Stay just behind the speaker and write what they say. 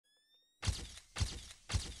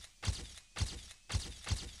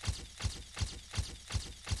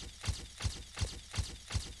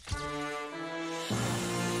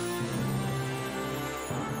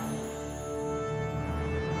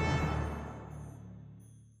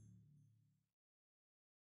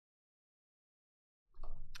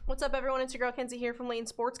What's up, everyone? It's your girl Kenzie here from Layton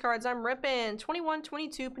Sports Cards. I'm ripping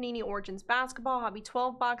 21-22 Panini Origins Basketball Hobby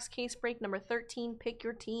 12-box case break number 13. Pick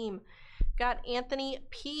your team. Got Anthony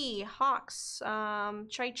P, Hawks,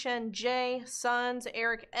 Chai-Chen J, Suns,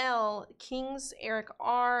 Eric L, Kings, Eric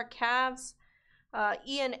R, Cavs,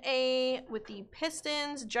 Ian A with the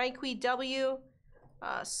Pistons, Jaiqui W,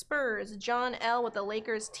 Spurs, John L with the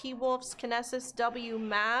Lakers, T-Wolves, Kinesis W,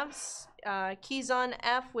 Mavs, Keyzon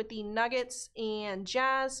F with the Nuggets and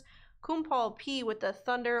Jazz, Kumpal P with the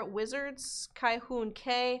Thunder Wizards, Kai-Hoon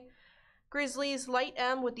K, Grizzlies, Light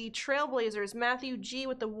M with the Trailblazers, Matthew G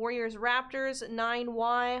with the Warriors Raptors,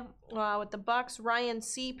 9Y with the Bucks, Ryan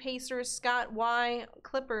C Pacers, Scott Y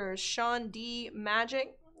Clippers, Sean D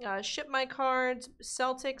Magic, Ship My Cards,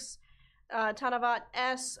 Celtics, Tanavat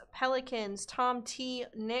S Pelicans, Tom T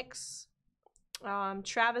Knicks,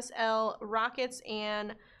 Travis L Rockets,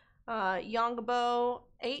 and Yongbo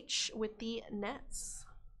H with the Nets.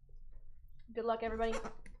 Good luck, everybody.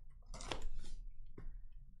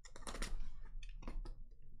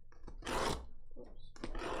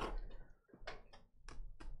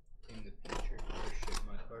 In the future, for Ship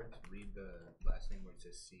My Cards, read the last name where it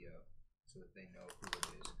says CO so that they know who it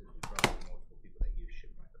is, because we probably have multiple people that use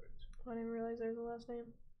Ship My Cards. I didn't realize there's a last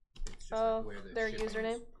name. It's just like where the their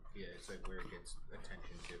username? Yeah, it's like where it gets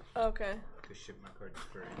attention to. Okay. Because Ship My Cards is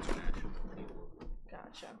for international people.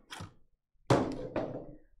 Gotcha.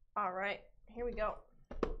 All right, here we go.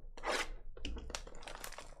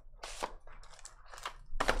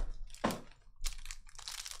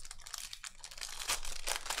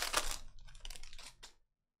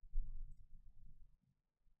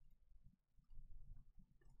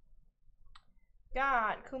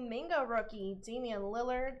 Got Kuminga rookie, Damian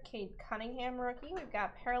Lillard, Cade Cunningham rookie. We've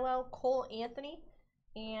got parallel Cole Anthony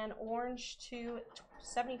and orange to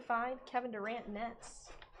 75 Kevin Durant Nets.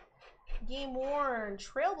 Game worn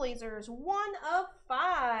Trailblazers 1 of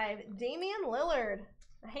 5 Damian Lillard.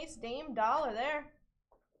 Nice Dame dollar there.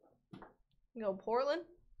 Go Portland.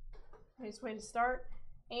 Nice way to start.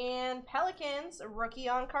 And Pelicans rookie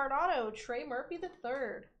on card auto Trey Murphy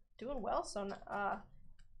III. Doing well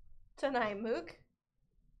tonight, Mook.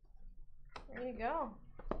 There you go.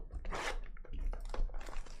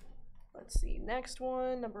 Let's see, next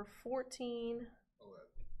one, number 14. 11.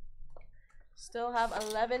 Still have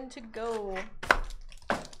 11 to go.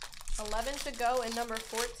 11 to go in number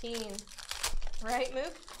 14. Right,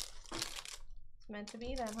 Mook? It's meant to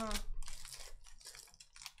be then, huh?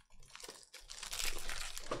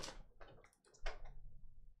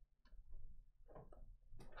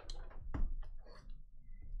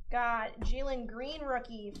 Got Jalen Green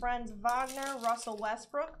rookie, Franz Wagner, Russell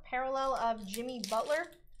Westbrook, parallel of Jimmy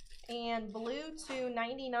Butler, and blue to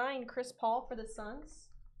 99 Chris Paul for the Suns.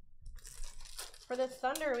 For the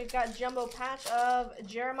Thunder, we've got jumbo patch of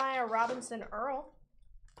Jeremiah Robinson Earl.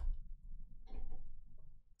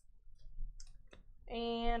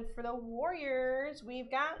 And for the Warriors,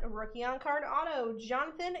 we've got rookie on card auto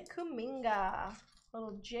Jonathan Kuminga.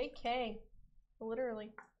 Little JK,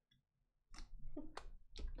 literally.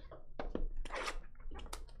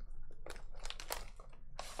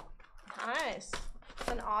 Nice.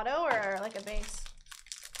 An auto or like a base?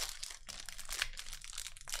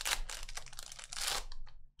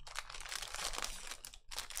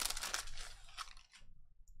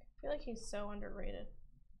 I feel like he's so underrated.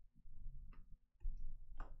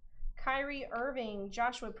 Kyrie Irving,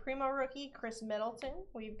 Joshua Primo rookie, Chris Middleton.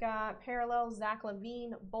 We've got parallel Zach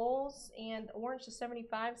LaVine, Bulls, and orange to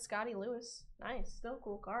 75 Scotty Lewis. Nice, still a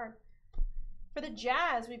cool card. For the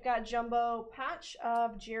Jazz, we've got jumbo patch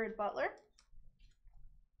of Jared Butler.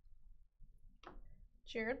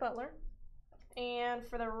 And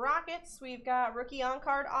for the Rockets, we've got rookie on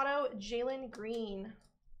card auto Jalen Green.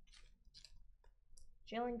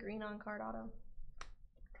 Jalen Green on card auto.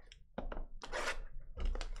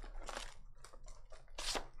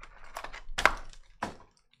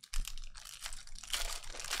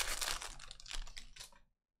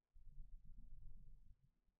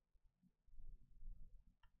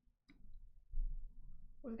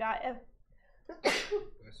 We've got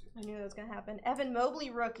I knew that was going to happen. Evan Mobley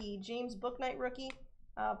rookie, James Bouknight rookie,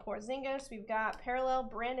 Porzingis. We've got parallel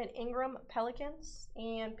Brandon Ingram Pelicans,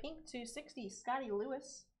 and pink to 60 Scotty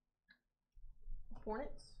Lewis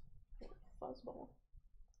Hornets. Fuzzball.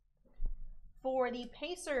 For the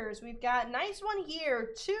Pacers, we've got nice one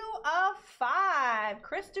here, 2 of 5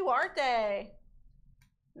 Chris Duarte.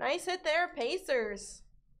 Nice hit there, Pacers.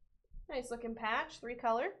 Nice looking patch, 3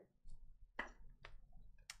 color.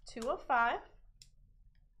 2 of 5.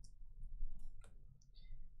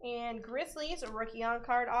 And Grizzlies, rookie on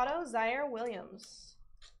card auto, Zaire Williams.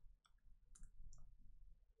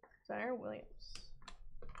 Zaire Williams.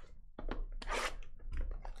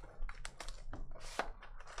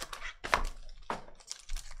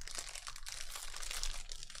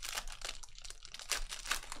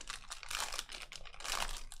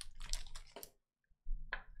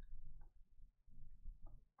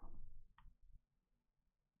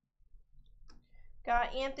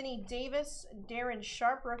 Got Anthony Davis, Darren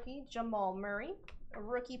Sharp rookie, Jamal Murray. A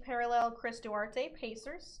rookie parallel, Chris Duarte,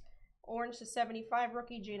 Pacers. Orange to 75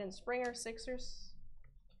 rookie, Jaden Springer, Sixers.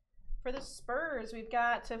 For the Spurs, we've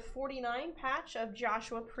got to 49 patch of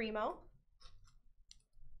Joshua Primo.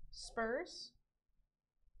 Spurs.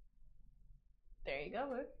 There you go,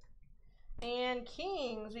 Luke. And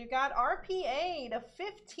Kings, we've got RPA to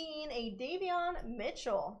 15, a Davion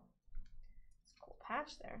Mitchell. It's a cool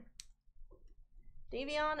patch there.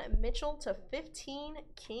 Davion Mitchell to 15,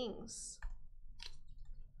 Kings.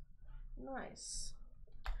 Nice.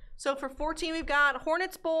 So for 14, we've got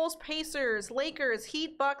Hornets, Bulls, Pacers, Lakers,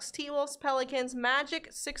 Heat, Bucks, T-Wolves, Pelicans, Magic,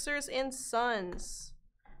 Sixers, and Suns.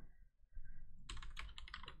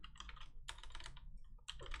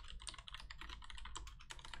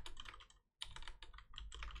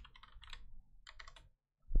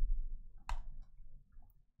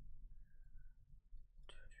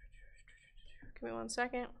 Give me 1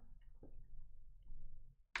 second.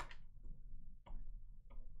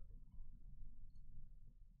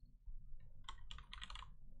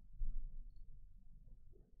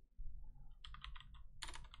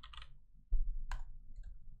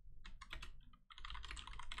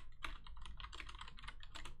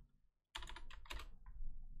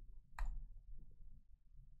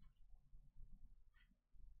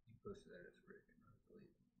 You posted that as written, I believe.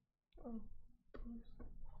 Oh.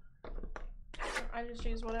 I just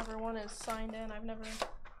use whatever one is signed in. I've never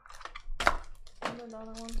done the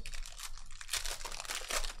other one.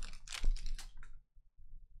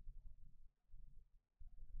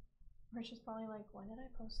 Rich is probably like, why did I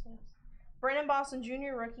post this? Brandon Boston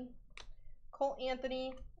Jr. rookie. Cole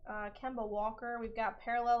Anthony, Kemba Walker. We've got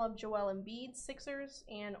parallel of Joel Embiid, Sixers,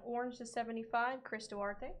 and orange to 75, Chris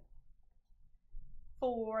Duarte.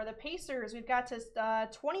 For the Pacers, we've got to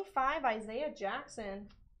 25, Isaiah Jackson.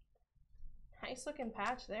 Nice looking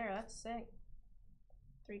patch there. That's sick.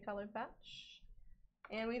 3-colored patch.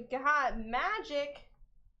 And we've got Magic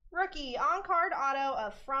rookie on-card auto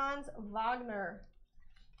of Franz Wagner.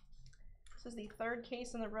 This is the 3rd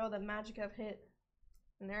case in the row that Magic have hit.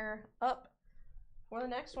 And they're up for the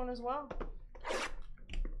next one as well.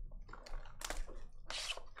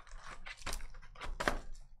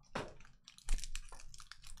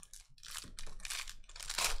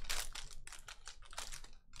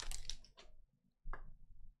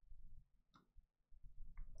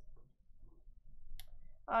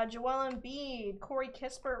 Joel Embiid, Corey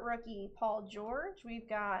Kispert rookie, Paul George. We've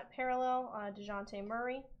got parallel, DeJounte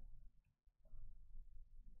Murray.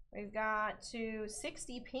 We've got to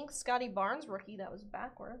 60 pink Scotty Barnes rookie. That was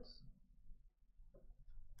backwards.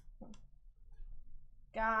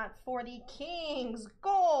 Got for the Kings,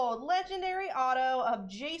 gold legendary auto of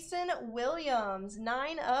Jason Williams,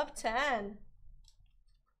 9 of 10.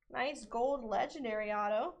 Nice gold legendary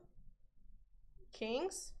auto.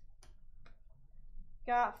 Kings.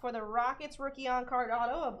 Got for the Rockets rookie on-card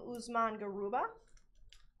auto of Usman Garuba.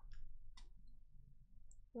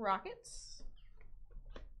 Rockets.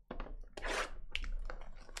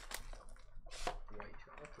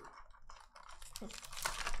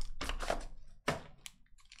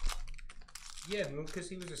 Yeah, because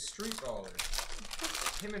he was a street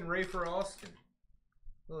baller. Him and Rafer Alston.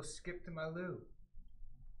 Little skip to my Lou.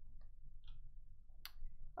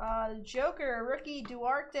 Joker, rookie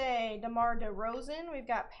Duarte, DeMar DeRozan. We've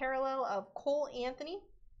got parallel of Cole Anthony.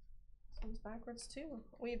 This one's backwards too.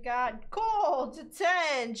 We've got gold to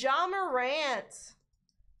 10, Ja Morant.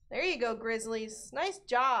 There you go, Grizzlies. Nice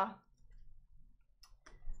jaw.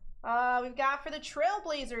 We've got for the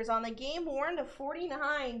Trailblazers on the game worn to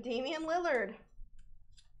 49, Damian Lillard.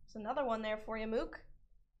 There's another one there for you, Mook.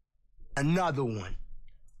 Another one.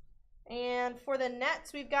 And for the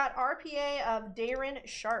Nets, we've got RPA of Darren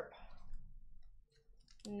Sharp.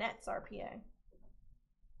 Nets RPA.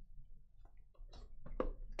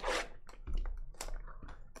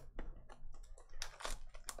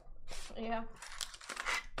 Yeah.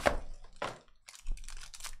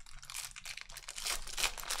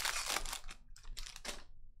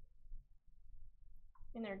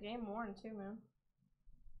 In their game worn too, man.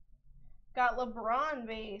 Got LeBron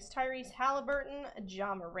base, Tyrese Halliburton,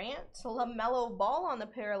 Ja Morant, LaMelo Ball on the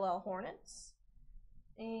parallel Hornets.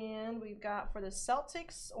 And we've got for the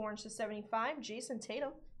Celtics, orange to 75, Jason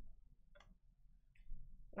Tatum.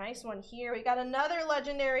 Nice one here. We got another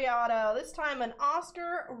legendary auto. This time an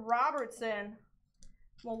Oscar Robertson.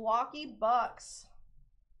 Milwaukee Bucks.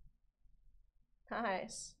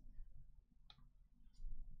 Nice.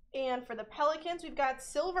 And for the Pelicans, we've got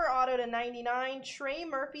silver auto to 99, Trey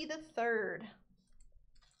Murphy III.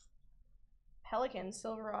 Pelicans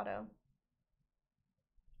silver auto.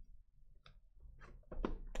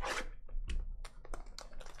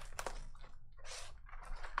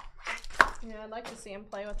 Yeah, I'd like to see him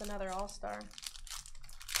play with another All-Star.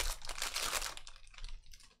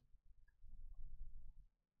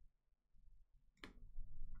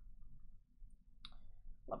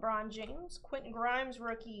 LeBron James, Quentin Grimes,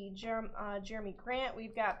 rookie, Jeremy Grant.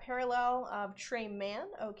 We've got parallel of Trey Mann,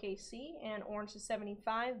 OKC, and orange to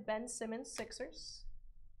 75, Ben Simmons, Sixers.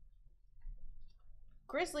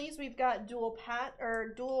 Grizzlies, we've got dual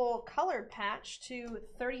colored patch to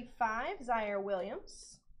 35, Zaire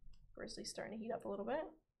Williams. Grizzlies starting to heat up a little bit.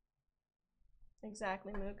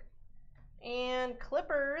 Exactly, Mook. And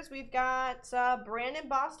Clippers, we've got Brandon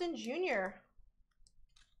Boston Jr.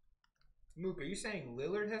 Mook, are you saying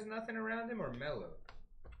Lillard has nothing around him or Melo?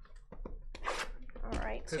 All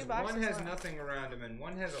right, 2 boxes. One has nothing around him and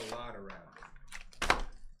one has a lot around him.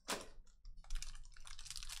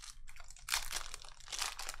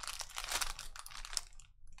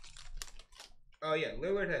 Oh yeah,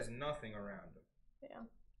 Lillard has nothing around him. Yeah,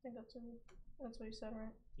 I think that's what you said,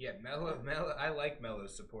 right? Yeah, Melo. I like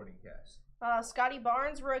Melo's supporting cast. Scotty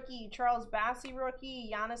Barnes, rookie. Charles Bassey,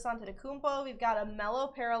 rookie. Giannis Antetokounmpo. We've got a Melo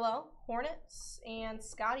parallel. Hornets. And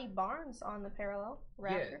Scotty Barnes on the parallel.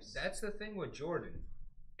 Raptors. Yeah, that's the thing with Jordan.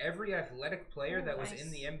 Every athletic player that was in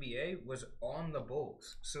the NBA was on the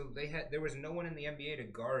Bulls. So there was no one in the NBA to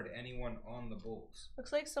guard anyone on the Bulls.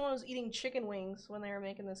 Looks like someone was eating chicken wings when they were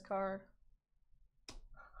making this card.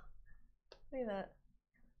 Look at that.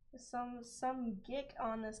 Some geek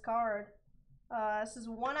on this card. This is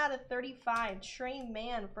 1 out of 35. Trey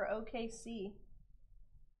Mann for OKC.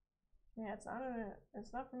 Yeah,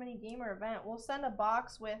 it's not from any game or event. We'll send a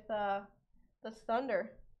box with the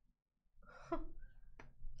Thunder.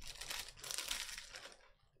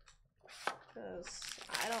 Because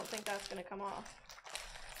I don't think that's gonna come off.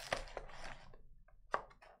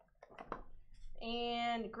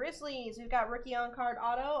 And Grizzlies, we've got rookie on card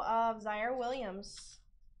auto of Zaire Williams.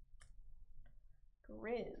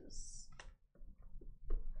 Grizz.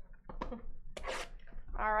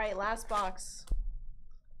 All right, last box.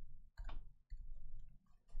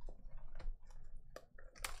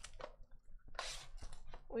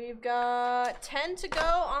 We've got 10 to go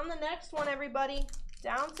on the next one, everybody.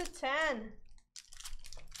 Down to 10.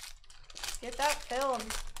 Get that filled.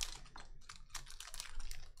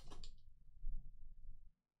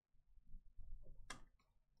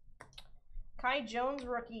 Kai Jones,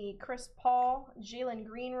 rookie. Chris Paul. Jalen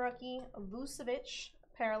Green, rookie. Vucevic,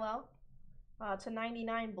 parallel. To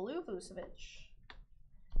 99, blue Vucevic.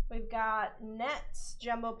 We've got Nets,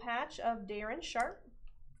 jumbo patch of Darren Sharp.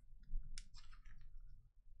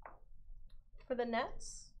 For the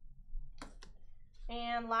Nets.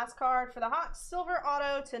 And last card for the Hawks, silver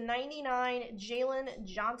auto to 99, Jalen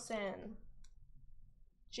Johnson.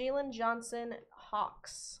 Jalen Johnson,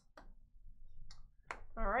 Hawks.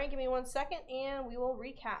 All right, give me 1 second and we will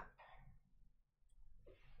recap.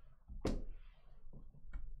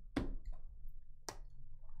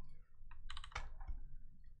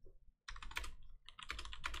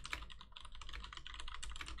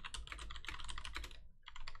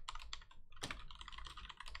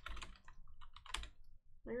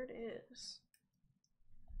 There it is.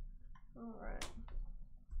 All right.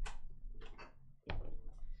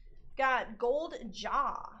 Got Gold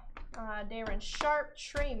Jaw. Darren Sharp,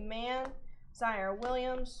 Trey Mann, Zaire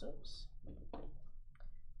Williams, oops.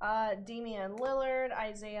 Damian Lillard,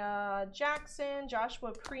 Isaiah Jackson,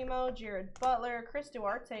 Joshua Primo, Jared Butler, Chris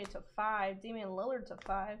Duarte to 5, Damian Lillard to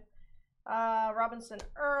 5, Robinson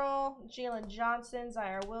Earl, Jalen Johnson,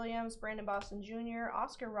 Zaire Williams, Brandon Boston Jr.,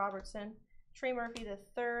 Oscar Robertson, Trey Murphy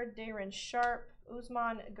III, Darren Sharp,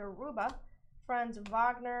 Usman Garuba, Franz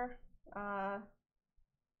Wagner,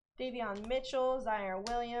 Davion Mitchell, Zaire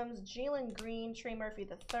Williams, Jalen Green, Trey Murphy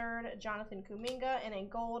III, Jonathan Kuminga, and a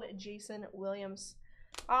gold Jason Williams.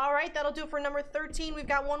 All right, that'll do it for number 13. We've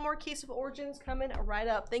got one more case of Origins coming right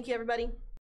up. Thank you, everybody.